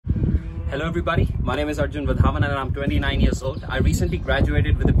Hello everybody, my name is Arjun Vadhavan and I'm 29 years old. I recently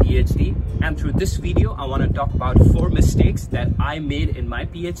graduated with a PhD, and through this video I want to talk about 4 mistakes that I made in my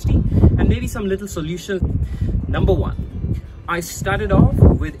PhD and maybe some little solutions. Number 1, I started off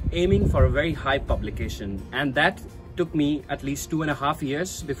with aiming for a very high publication, and that took me at least 2.5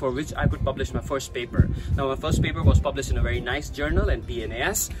 years before which I could publish my first paper. Now my first paper was published in a very nice journal in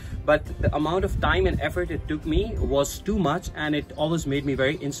PNAS, but the amount of time and effort it took me was too much, and it always made me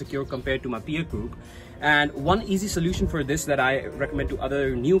very insecure compared to my peer group. And one easy solution for this that I recommend to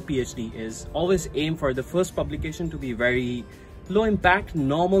other new PhD is always aim for the first publication to be very low impact,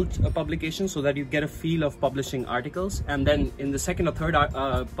 normal publication, so that you get a feel of publishing articles, and then in the second or third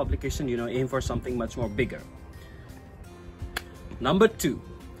publication, aim for something much more bigger. Number 2,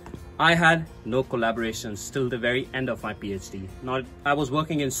 I had no collaborations till the very end of my PhD. I was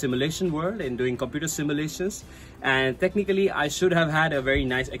working in simulation world and doing computer simulations, and technically I should have had a very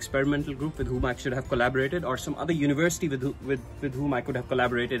nice experimental group with whom I should have collaborated, or some other university with whom I could have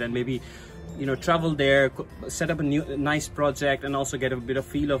collaborated, and maybe travel there, set up a nice project, and also get a bit of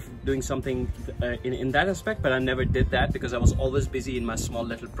feel of doing something in that aspect. But I never did that because I was always busy in my small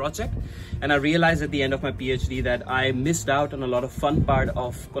little project, and I realized at the end of my PhD that I missed out on a lot of fun part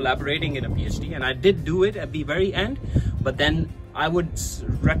of collaborating in a PhD. And I did do it at the very end, but then I would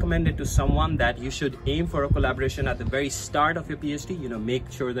recommend it to someone that you should aim for a collaboration at the very start of your PhD.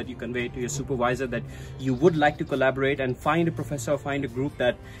 Make sure that you convey to your supervisor that you would like to collaborate, and find a professor or find a group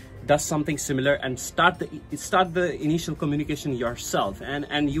that does something similar, and start the initial communication yourself,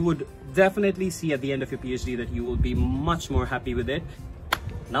 and you would definitely see at the end of your PhD that you will be much more happy with it.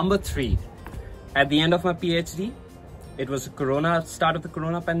 Number 3, at the end of my PhD, it was start of the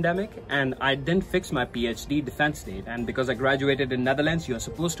corona pandemic, and I didn't fix my PhD defense date. And because I graduated in Netherlands, you are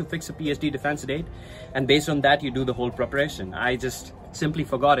supposed to fix a PhD defense date, and based on that you do the whole preparation. I just simply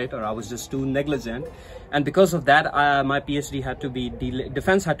forgot it, or I was just too negligent, and because of that my PhD had to be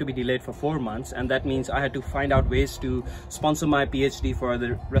defense had to be delayed for 4 months, and that means I had to find out ways to sponsor my PhD for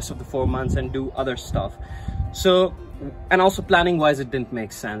the rest of the 4 months and do other stuff. So, and also planning wise it didn't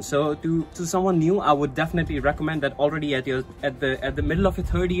make sense. So to someone new, I would definitely recommend that already at the middle of your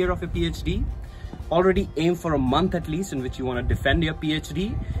 3rd year of your PhD, already aim for a month at least in which you want to defend your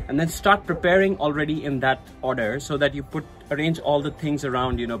PhD, and then start preparing already in that order, so that you arrange all the things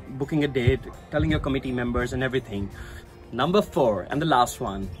around, booking a date, telling your committee members and everything. Number 4, and the last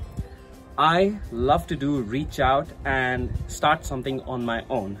one, I love to do reach out and start something on my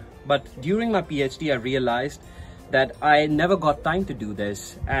own. But during my PhD I realized that I never got time to do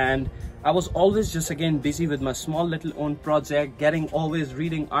this, and I was always just again busy with my small little own project, always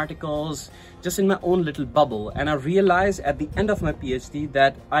reading articles, just in my own little bubble. And I realized at the end of my PhD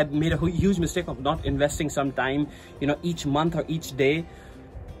that I made a huge mistake of not investing some time, each month or each day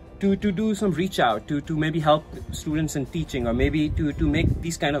to do some reach out, to maybe help students in teaching, or maybe to make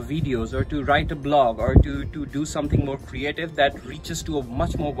these kind of videos, or to write a blog, or to do something more creative that reaches to a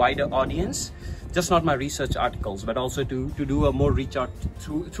much more wider audience. Just not my research articles, but also to do a more reach out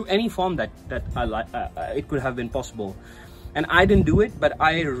through any form that it could have been possible. And I didn't do it, but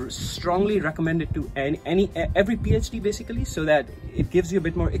I strongly recommend it to every PhD basically, so that it gives you a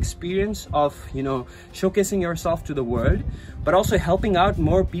bit more experience of showcasing yourself to the world, but also helping out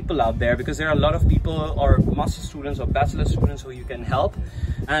more people out there, because there are a lot of people, or master students or bachelor students, who you can help.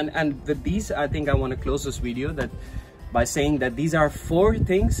 And with these, I think I want to close this video by saying that these are 4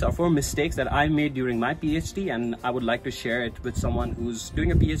 mistakes that I made during my PhD, and I would like to share it with someone who's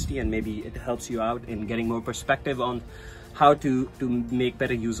doing a PhD, and maybe it helps you out in getting more perspective on how to make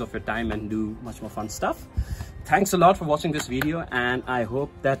better use of your time and do much more fun stuff. Thanks a lot for watching this video, and I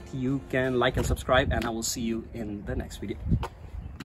hope that you can like and subscribe, and I will see you in the next video.